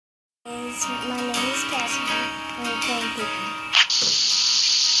My name is Cassidy, and we're playing piggy.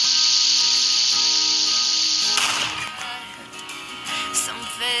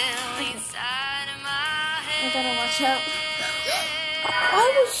 I gotta watch out.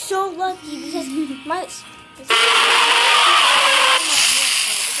 I was so lucky because my...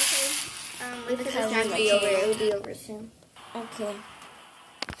 wait for this time to be over. It will be over soon. Okay.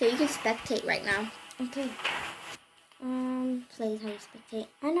 So you can spectate right now. Okay. Play how you spectate.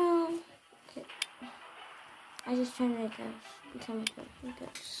 I know. Okay. I just trying to tell myself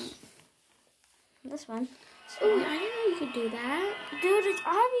this one. Oh, I didn't know you could do that. Dude, it's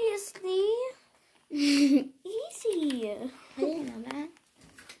obviously easy. I didn't know that.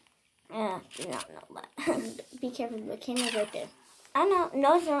 Yeah, do not know that. Be careful, the camera's right there. I know.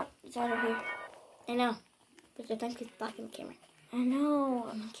 No, it's not. It's over here. I know. But your thumb keeps blocking the camera. I know.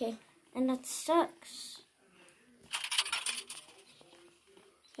 Okay. And that sucks.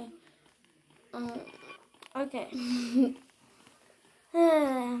 Okay. Okay.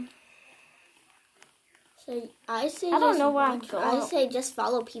 So I say I don't know where I'm going. I say just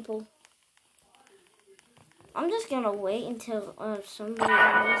follow people. I'm just gonna wait until somebody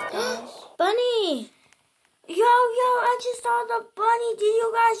guys. Bunny! Yo, I just saw the bunny. Did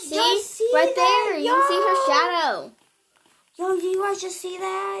you guys just see right that? there? You can see her shadow. Yo, did you guys just see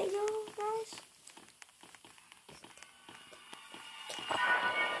that? Yo, guys.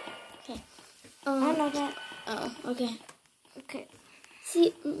 Okay. I know that. Oh, okay. Okay.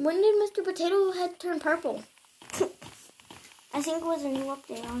 See, when did Mr. Potato Head turn purple? I think it was a new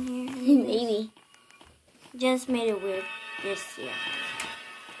update on here. Maybe. Just made it weird this year.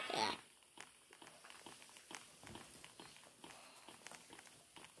 Yeah.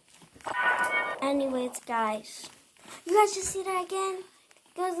 Anyways, guys. You guys just see that again?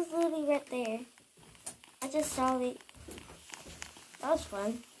 Guys, it's literally right there. I just saw it. That was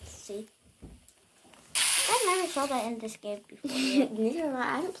fun to see. I've never saw that in this game before yet. Neither have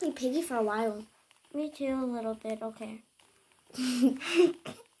I haven't played Piggy for a while. Me too, a little bit. Okay.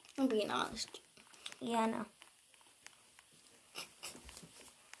 I'm being honest. Yeah, I know.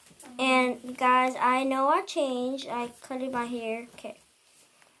 And guys, I know I changed. I cut my hair. Okay.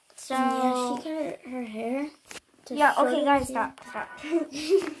 So yeah, she cut her hair. Yeah. Okay, guys, stop.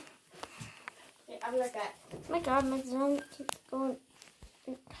 Okay, I'll be right back. Oh my God, my zone keeps going.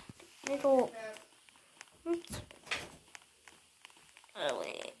 Little. Oh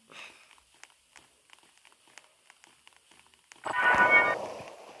wait.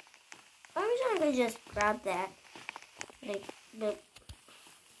 I'm trying to just grab that. Like the.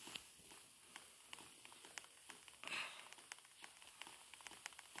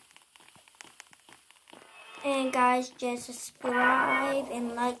 And guys, just subscribe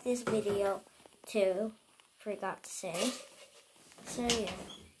and like this video too. Forgot to say. So yeah.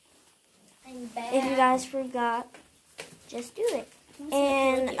 I'm back. If you guys forgot, just do it.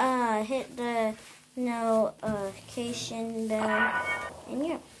 And hit the notification bell. And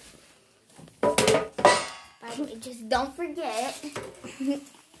yeah. By the way, just don't forget.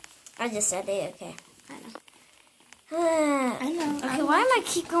 I just said it, okay. I know. I know. Okay, why am I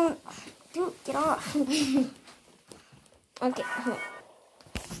keep going? Dude, get off. Okay.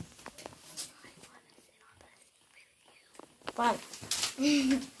 Fun.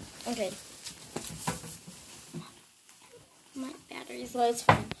 Okay. My battery's low, it's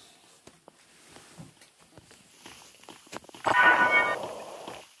fine.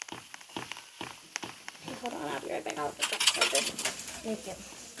 Hold on, I'll be right back. I'll put that charger. Thank you.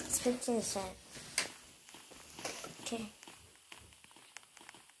 It's 15 cents. Okay.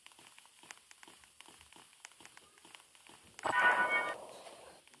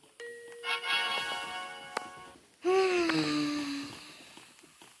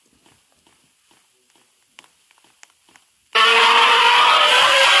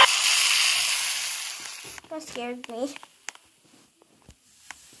 That scared me.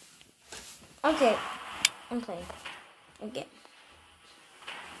 Okay, I'm playing. Okay.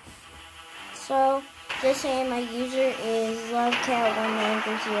 So, just saying my user is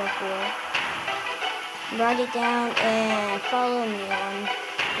lovecat19304. Write it down and follow me on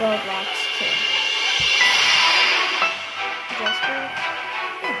Roblox too.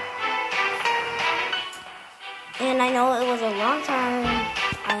 And I know it was a long time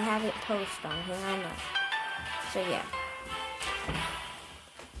I haven't posted on here, I know. So yeah.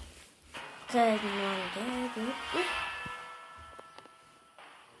 Cause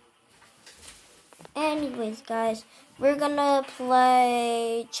anyways, guys, we're gonna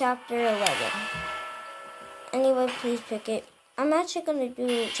play chapter 11. Anyway, please pick it. I'm actually gonna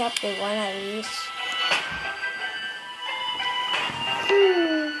do chapter 1 at least.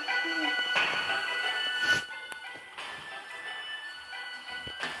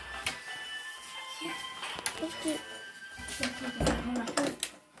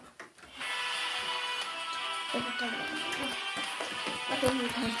 Okay, you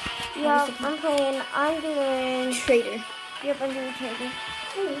can. Yeah, I'm playing. I'm doing. Trader. Yep, I'm doing trading.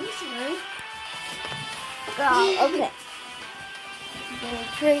 Oh, this one. Girl, okay. Doing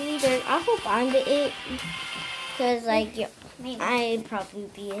trader. I hope I'm the it. Because, like, yeah, I'd probably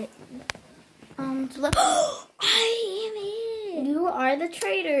be it. So I am it. You are the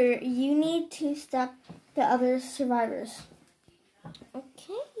trader. You need to stop the other survivors.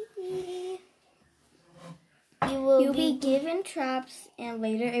 Okay. You'll be given traps and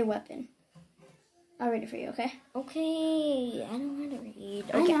later a weapon. I'll read it for you, okay? Okay. I don't want to read.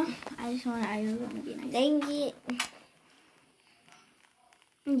 I Okay. know. I just want to be nice. Dang it.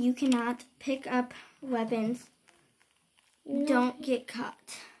 You cannot pick up weapons. Don't get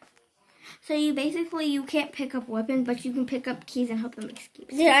caught. So you can't pick up weapons, but you can pick up keys and help them escape.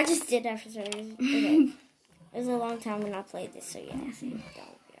 Yeah, I just did that for some reason. Okay. It was a long time when I played this, so yeah. Don't.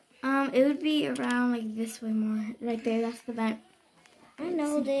 It would be around like this way more. Right there, that's the vent. I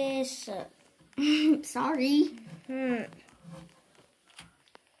know this. Sorry. What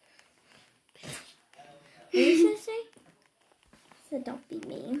What did you say? I said don't be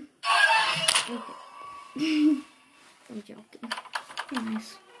mean. Okay. I'm joking. You're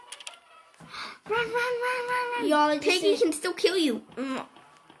nice. Run. Y'all, Piggy can still kill you.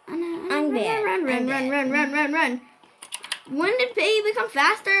 I'm bad. Run. When did Piggy become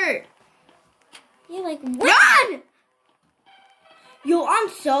faster? You're like, what? Run! Yo, I'm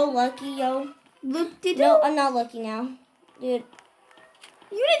so lucky, yo. Look, did No, you? I'm not lucky now. Dude.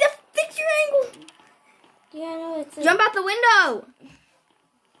 You need to fix your angle. Yeah, I know it's like, Jump out the window.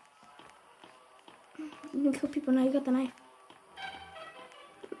 You can kill people now. You got the knife.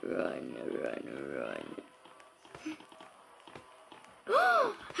 Run.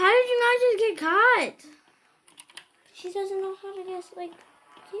 How did you not just get caught? she doesn't know how to just, like,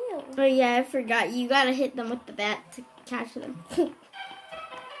 kill. Oh yeah, I forgot. You gotta hit them with the bat to catch them.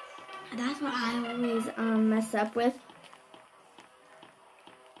 That's what I always mess up with.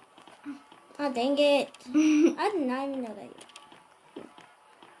 Oh, dang it. I did not even know that.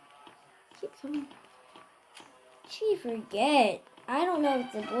 Keep coming. She forget. I don't know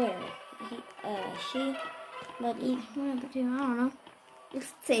if it's a boy or she. But One of the two, I don't know.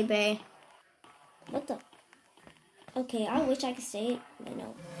 Let's say Bay. what the? Okay, I wish I could say it, but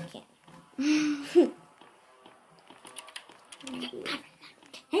no, I can't.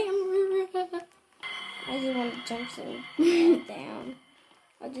 I just want to jump so down.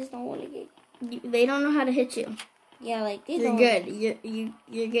 I just don't want to get. They don't know how to hit you. Yeah, like they You're don't. good.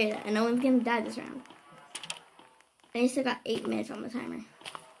 You're good. And no one's gonna die this round. And you still got 8 minutes on the timer.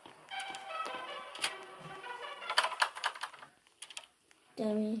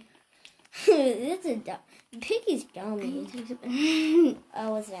 Dummy. This is dumb. Piggy's dummy.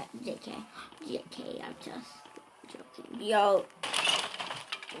 Oh, what's that? JK, I'm just joking. Yo.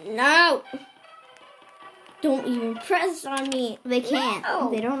 No. Don't even press on me. They can't. No.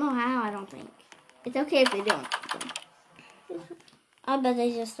 They don't know how, I don't think. It's okay if they don't. I bet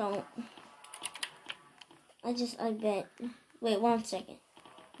they just don't. I bet. Wait, 1 second.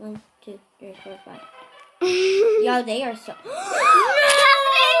 1, 2, 3, 4, 5. Yo, they are so.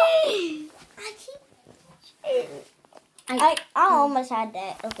 I almost had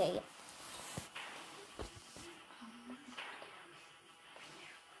that. Okay.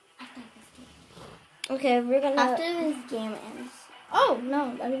 Okay, we're gonna. After this game ends. Oh,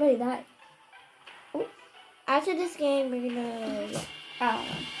 no. Everybody died. After this game, we're gonna. I don't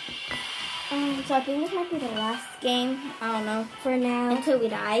know. So I think this might be the last game. I don't know. For now. Until we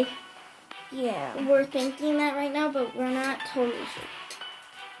die. Yeah. We're thinking that right now, but we're not totally sure.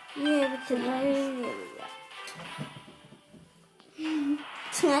 Yeah, because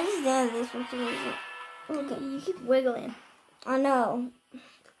I just did this one too. Okay, you keep wiggling. I know.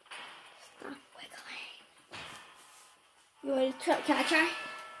 Stop wiggling. You ready to try? Can I try?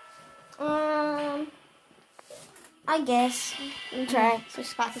 I guess. Try. So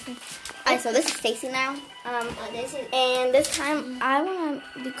spot this thing. Alright, so this is Stacie now. This is. And this time I want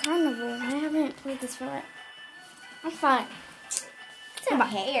to do carnival. I haven't played this for like. I'm fine. It's her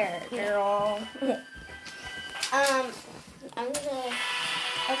hair, girl. Okay. I'm gonna.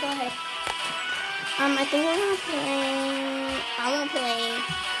 Oh, go ahead. I think we're gonna play. I want to play.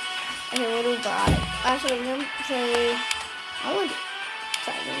 Okay, what do we got? Actually, we're gonna play. I want to.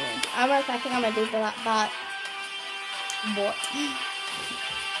 Sorry, I think I'm gonna do bot.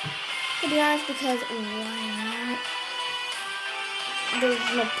 To be honest, because why not? There's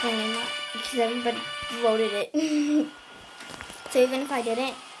no point in that because everybody voted it. So even if I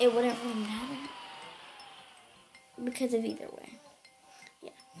didn't, it wouldn't really matter because of either way.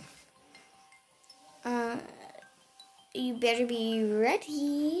 Yeah. You better be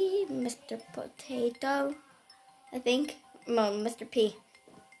ready, Mr. Potato. I think. No, Mr. P.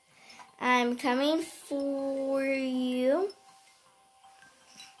 I'm coming for you.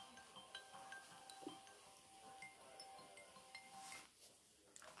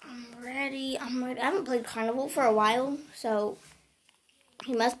 I'm ready. I haven't played Carnival for a while, so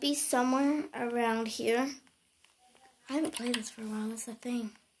he must be somewhere around here. I haven't played this for a while. That's the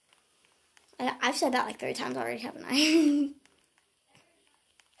thing. I've said that like 3 times already, haven't I?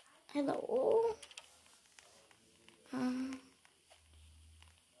 Hello.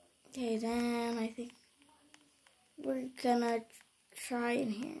 Okay, then I think we're gonna try in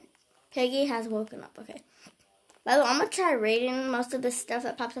here. Piggy has woken up. Okay. By the way, I'm gonna try rating most of the stuff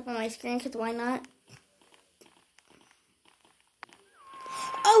that pops up on my screen, because why not?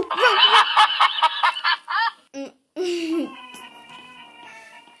 Oh, no!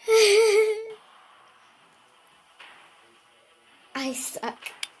 I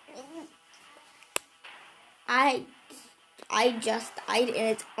suck. I just died, and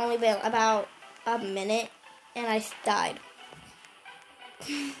it's only been about a minute, and I died.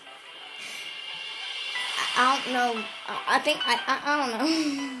 I don't know. I think I don't know.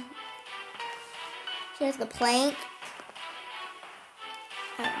 She has the plank.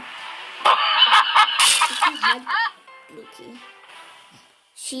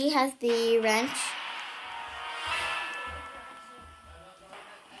 She has the wrench.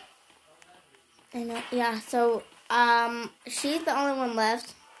 I know. Yeah. So she's the only one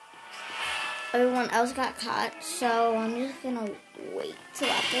left. Everyone else got caught. So I'm just gonna wait till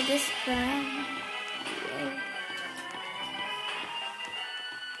after this round.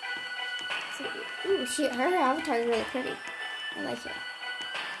 Ooh, her avatar is really pretty. I like it.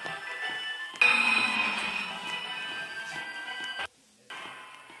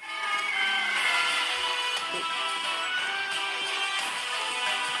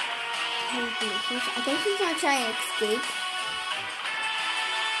 I think she's gonna try and escape.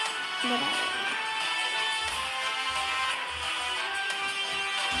 But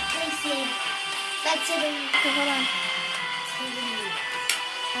Stacie, that's it. okay, hold on.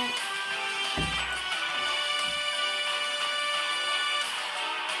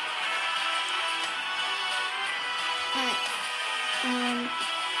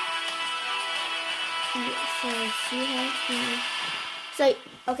 So she has the.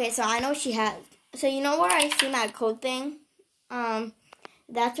 Okay, so I know she has. So you know where I see my code thing?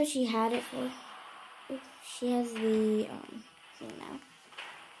 That's what she had it for. She has the thing now.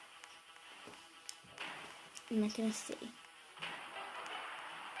 I'm not gonna see.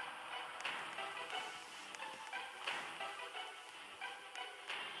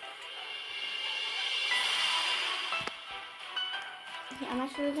 Okay, I'm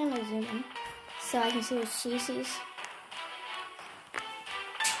actually gonna zoom in so I can see what she sees.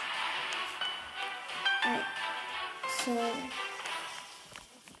 Alright, so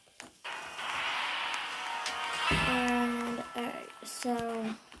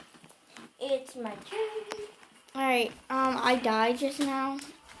It's my turn. alright, I died just now.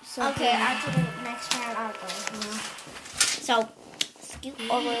 So Okay, after the next round, I'll go. So scoot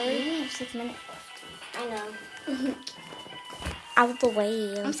over. We have 6 minutes left. I know. Out of the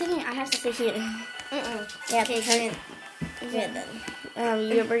way. I'm sitting here. I have to sit here. Yeah, Okay, turn. Yeah,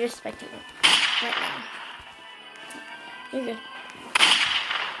 then. We're just spectating right now. You're good.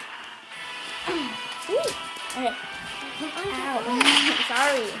 Okay. Ow.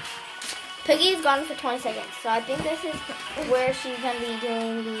 Sorry. Piggy's gone for 20 seconds, so I think this is where she's gonna be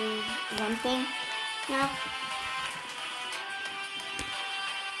doing the one thing now.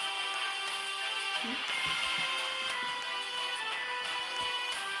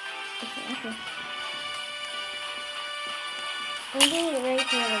 Okay. I'm doing it right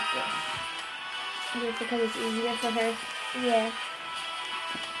here like this. Just because it's easier for her. Yeah.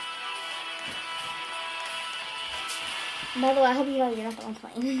 By the way, I hope you know you're not the one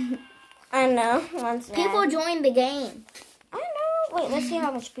playing. I know. People joined the game. I know. Wait, let's see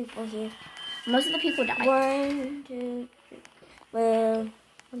how much people here. Most of the people died. 1, 2, 3. Well,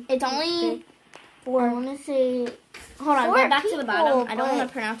 it's only 4. I want to say. Hold on, go back to the bottom. I don't want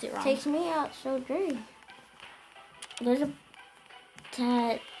to pronounce it wrong. Takes me out so great. There's a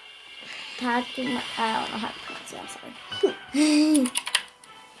tat. I don't know how to pronounce it. I'm sorry.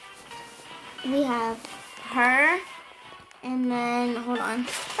 We have her, and then hold on.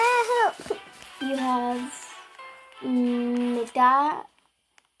 Help! You have Nida.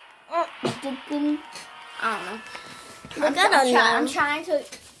 I don't know.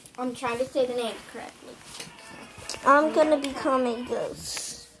 I'm trying to say the name correctly. I'm gonna become a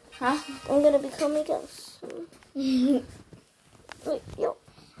ghost. Huh? I'm gonna become a ghost. Wait, yo.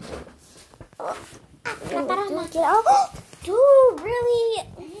 Oh. Get out. Dude, really?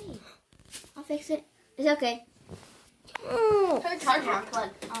 Hey, I'll fix it. It's okay. Mm. Put the charger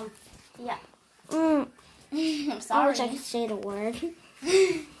unplugged. Yeah. Mm. I'm I sorry. wish I could say the word.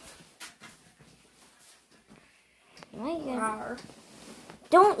 My God.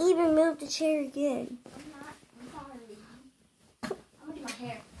 Don't even move the chair again. I'm not. I'm sorry. I'm gonna do my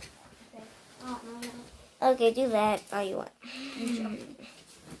hair. Okay. Oh, no. Okay, do that all you want.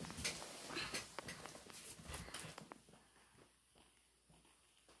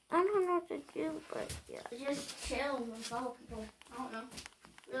 I don't know what to do, but yeah. Just chill and follow people. I don't know.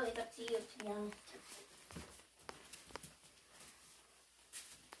 Really, it's up to you, to be honest.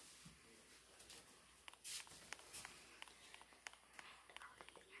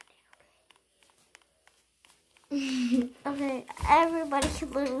 Okay, everybody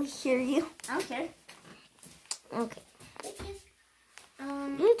can literally hear you. I don't care. Okay.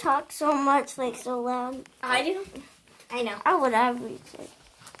 You talk so much, like so loud. I do? I know. I would have reached it.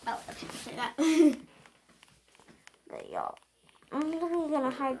 Oh, okay. Say that. But y'all, I'm literally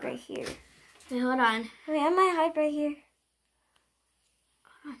gonna hide right here. Wait, hold on. Wait, I might hide right here.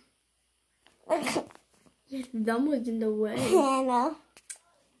 Hold on. Yes, dumb was in the way. I know.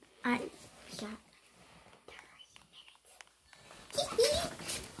 Yeah.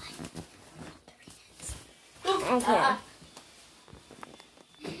 Okay.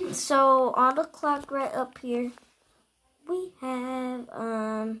 So on the clock right up here, we have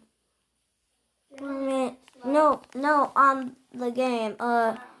 4 minutes. No, on the game.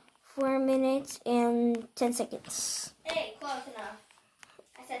 4 minutes and 10 seconds. Hey, close enough.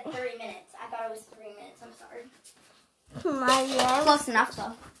 I said 30 minutes. I thought it was 3 minutes. I'm sorry. Yeah. Close enough,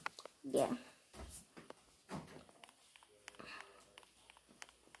 though. Yeah.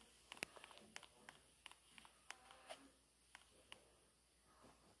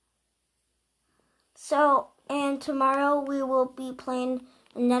 So, and tomorrow we will be playing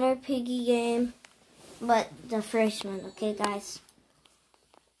another piggy game, but the first one, okay, guys?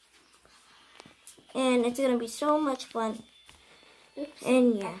 And it's gonna be so much fun. Oops.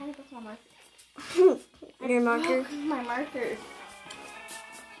 And I yeah. kind of broke my marker. Your marker? My marker.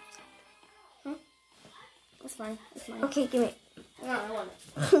 Huh? That's fine. That's mine. Okay, give me. No, I want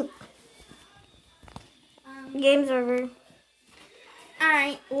it. Game's over.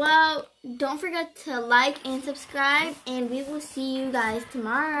 Alright, well, don't forget to like and subscribe, and we will see you guys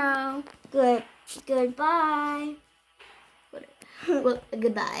tomorrow. Goodbye. Well,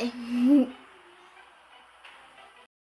 goodbye.